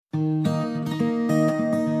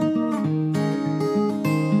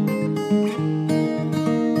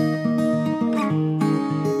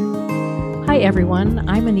everyone.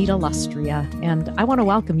 I'm Anita Lustria, and I want to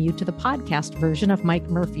welcome you to the podcast version of Mike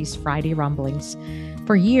Murphy's Friday Rumblings.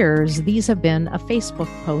 For years, these have been a Facebook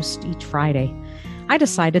post each Friday. I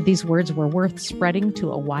decided these words were worth spreading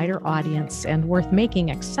to a wider audience and worth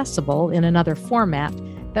making accessible in another format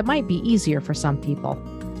that might be easier for some people.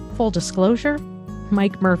 Full disclosure,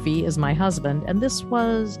 Mike Murphy is my husband, and this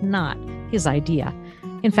was not his idea.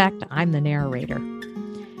 In fact, I'm the narrator.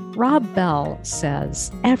 Rob Bell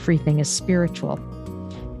says everything is spiritual.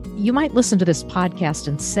 You might listen to this podcast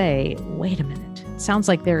and say, wait a minute, it sounds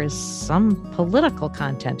like there is some political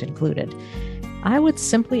content included. I would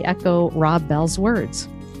simply echo Rob Bell's words.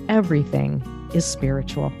 Everything is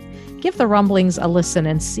spiritual. Give the Rumblings a listen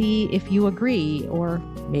and see if you agree, or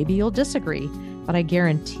maybe you'll disagree, but I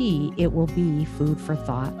guarantee it will be food for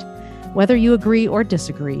thought. Whether you agree or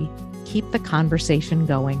disagree, keep the conversation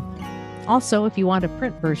going. Also, if you want a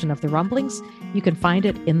print version of the Rumblings, you can find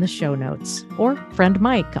it in the show notes, or friend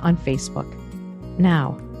Mike on Facebook.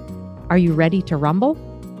 Now, are you ready to rumble?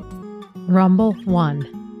 Rumble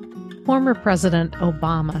 1. Former President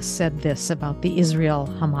Obama said this about the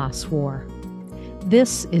Israel-Hamas war.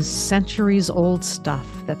 This is centuries-old stuff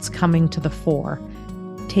that's coming to the fore.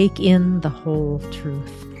 Take in the whole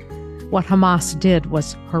truth. What Hamas did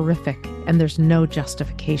was horrific, and there's no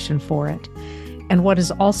justification for it. And what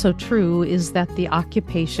is also true is that the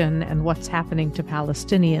occupation and what's happening to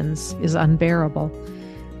Palestinians is unbearable.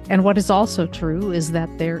 And what is also true is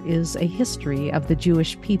that there is a history of the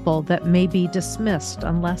Jewish people that may be dismissed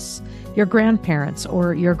unless your grandparents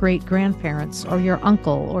or your great-grandparents or your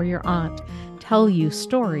uncle or your aunt tell you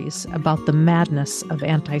stories about the madness of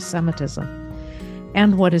anti-Semitism.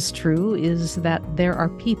 And what is true is that there are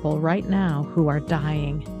people right now who are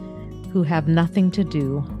dying, who have nothing to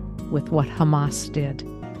do with what Hamas did.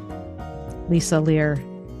 Lisa Lear,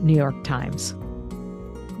 New York Times.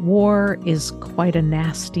 War is quite a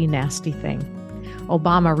nasty, nasty thing.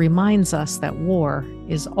 Obama reminds us that war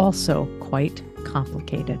is also quite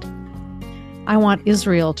complicated. I want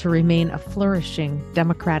Israel to remain a flourishing,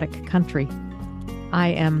 democratic country. I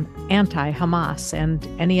am anti-Hamas and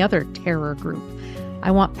any other terror group.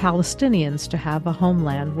 I want Palestinians to have a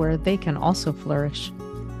homeland where they can also flourish.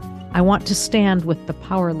 I want to stand with the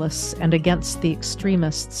powerless and against the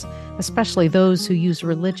extremists, especially those who use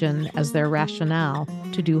religion as their rationale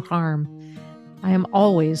to do harm. I am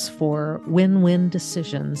always for win-win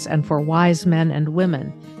decisions and for wise men and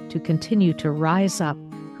women to continue to rise up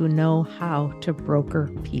who know how to broker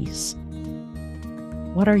peace.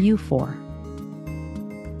 What are you for?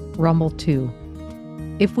 Rumble 2.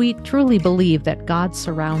 If we truly believe that God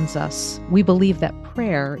surrounds us, we believe that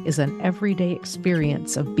prayer is an everyday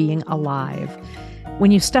experience of being alive.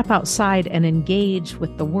 When you step outside and engage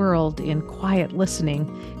with the world in quiet listening,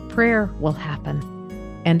 prayer will happen,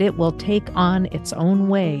 and it will take on its own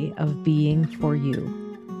way of being for you.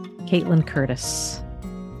 Caitlin Curtis,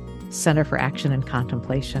 Center for Action and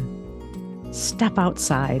Contemplation. Step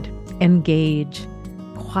outside, engage,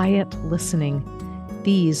 quiet listening.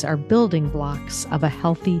 These are building blocks of a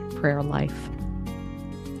healthy prayer life.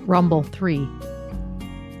 Rumble 3.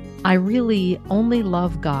 I really only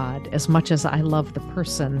love God as much as I love the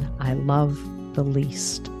person I love the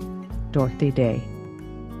least. Dorothy Day.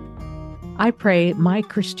 I pray my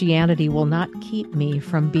Christianity will not keep me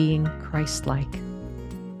from being Christ-like.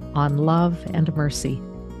 On Love and Mercy,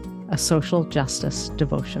 a social justice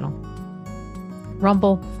devotional.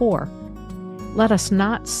 Rumble 4. Let us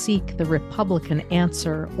not seek the Republican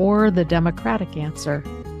answer or the Democratic answer,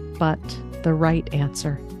 but the right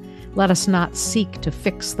answer. Let us not seek to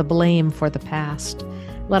fix the blame for the past.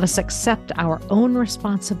 Let us accept our own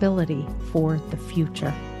responsibility for the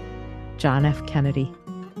future. John F. Kennedy.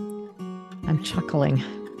 I'm chuckling.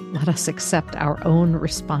 Let us accept our own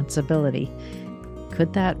responsibility.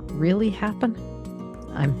 Could that really happen?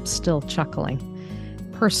 I'm still chuckling.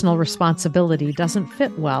 Personal responsibility doesn't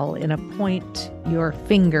fit well in a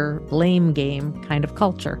point-your-finger blame game kind of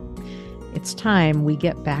culture. It's time we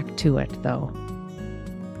get back to it, though.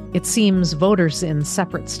 It seems voters in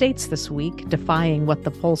separate states this week, defying what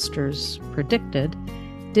the pollsters predicted,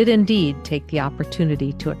 did indeed take the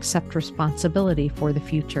opportunity to accept responsibility for the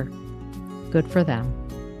future. Good for them.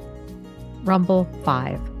 Rumble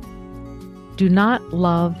 5. Do not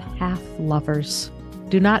love half lovers.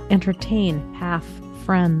 Do not entertain half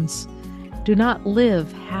friends. Do not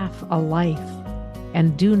live half a life,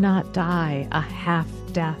 and do not die a half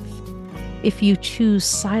death. If you choose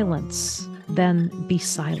silence, then be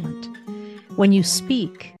silent. When you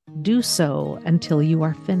speak, do so until you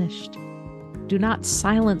are finished. Do not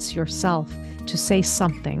silence yourself to say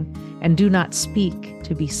something, and do not speak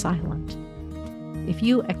to be silent. If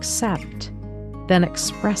you accept, then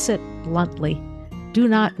express it bluntly. Do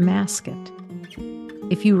not mask it.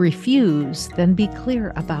 If you refuse, then be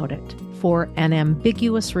clear about it, for an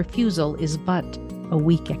ambiguous refusal is but a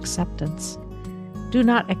weak acceptance. Do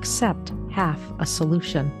not accept half a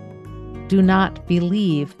solution. Do not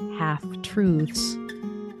believe half-truths.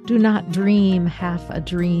 Do not dream half a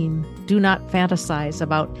dream. Do not fantasize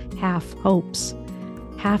about half-hopes.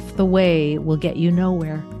 Half the way will get you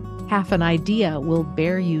nowhere. Half an idea will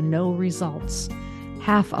bear you no results.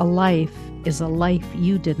 Half a life is a life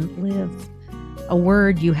you didn't live. A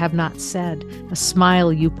word you have not said, a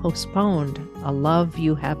smile you postponed, a love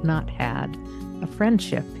you have not had, a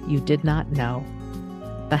friendship you did not know.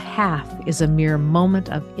 The half is a mere moment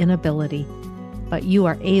of inability, but you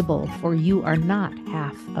are able, for you are not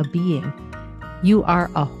half a being. You are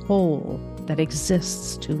a whole that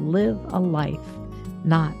exists to live a life,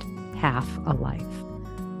 not half a life.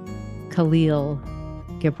 Khalil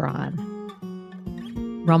Gibran.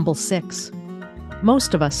 Rumble 6.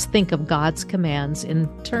 Most of us think of God's commands in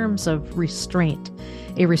terms of restraint,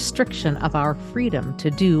 a restriction of our freedom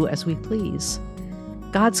to do as we please.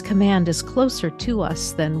 God's command is closer to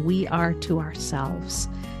us than we are to ourselves,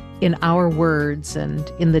 in our words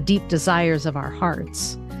and in the deep desires of our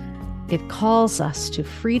hearts. It calls us to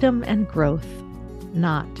freedom and growth,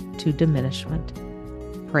 not to diminishment.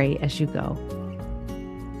 Pray as you go.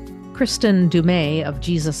 Kristen Dumais of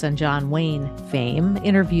Jesus and John Wayne fame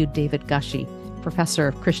interviewed David Gushee, professor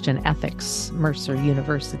of Christian ethics, Mercer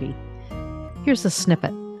University. Here's a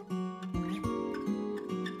snippet.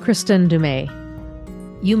 Kristen Dumais,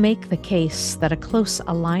 you make the case that a close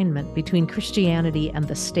alignment between Christianity and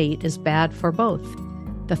the state is bad for both.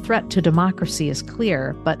 The threat to democracy is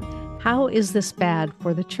clear, but how is this bad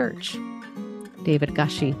for the church? David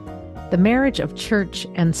Gushee, the marriage of church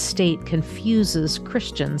and state confuses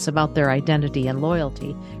Christians about their identity and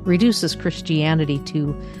loyalty, reduces Christianity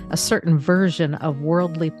to a certain version of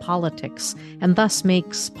worldly politics, and thus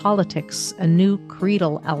makes politics a new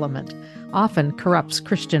creedal element, often corrupts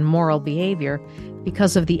Christian moral behavior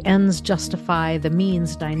because of the ends justify the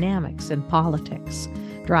means dynamics in politics,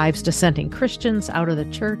 drives dissenting Christians out of the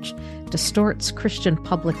church, distorts Christian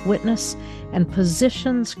public witness, and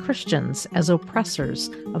positions Christians as oppressors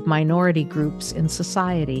of minority groups in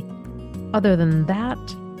society. Other than that,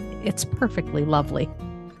 it's perfectly lovely.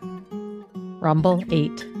 Rumble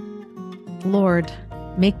 8. Lord,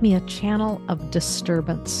 make me a channel of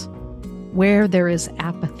disturbance. Where there is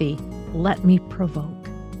apathy, let me provoke.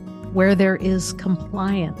 Where there is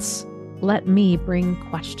compliance, let me bring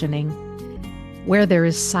questioning. Where there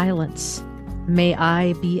is silence, may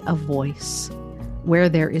I be a voice. Where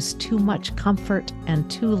there is too much comfort and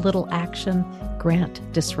too little action, grant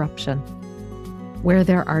disruption. Where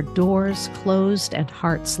there are doors closed and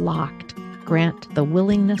hearts locked, grant the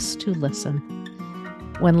willingness to listen.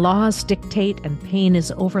 When laws dictate and pain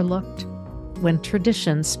is overlooked, when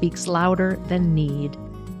tradition speaks louder than need,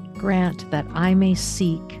 grant that I may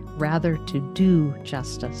seek rather to do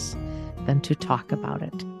justice than to talk about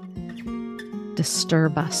it.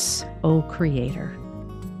 Disturb us, O Creator,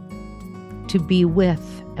 to be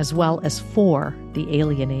with as well as for the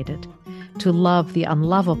alienated, to love the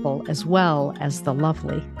unlovable as well as the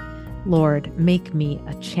lovely. Lord, make me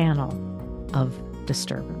a channel of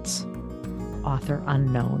disturbance. Author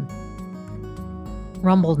unknown.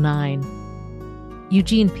 Rumble 9.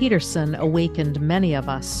 Eugene Peterson awakened many of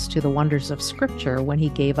us to the wonders of Scripture when he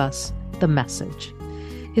gave us the message.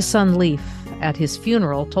 His son Leif, at his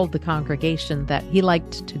funeral, told the congregation that he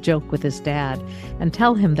liked to joke with his dad and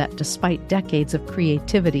tell him that despite decades of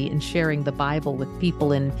creativity in sharing the Bible with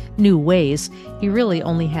people in new ways, he really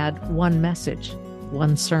only had one message,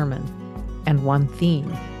 one sermon, and one theme,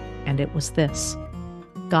 and it was this: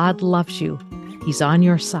 God loves you. He's on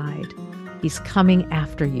your side. He's coming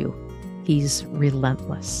after you. He's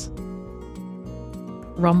relentless.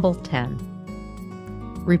 Rumble 10.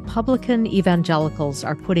 Republican evangelicals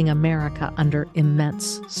are putting America under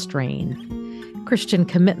immense strain. Christian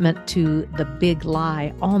commitment to the big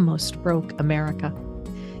lie almost broke America.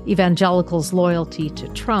 Evangelicals' loyalty to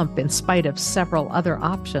Trump, in spite of several other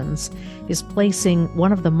options, is placing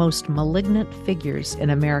one of the most malignant figures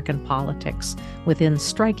in American politics within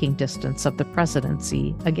striking distance of the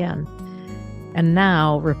presidency again. And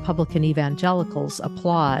now Republican evangelicals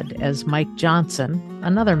applaud as Mike Johnson,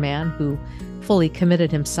 another man who fully committed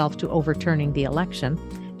himself to overturning the election,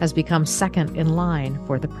 has become second in line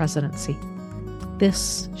for the presidency.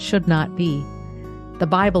 This should not be. The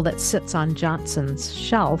Bible that sits on Johnson's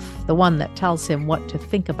shelf, the one that tells him what to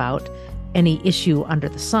think about any issue under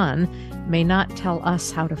the sun, may not tell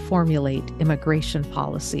us how to formulate immigration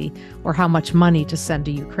policy or how much money to send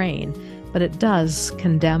to Ukraine, but it does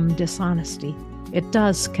condemn dishonesty. It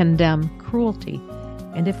does condemn cruelty.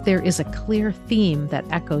 And if there is a clear theme that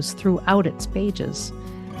echoes throughout its pages,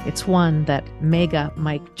 it's one that Mega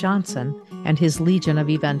Mike Johnson and his legion of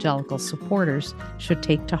evangelical supporters should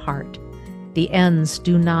take to heart. The ends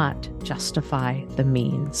do not justify the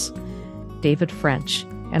means. David French,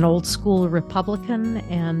 an old-school Republican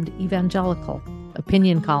and evangelical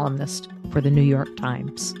opinion columnist for the New York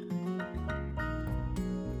Times.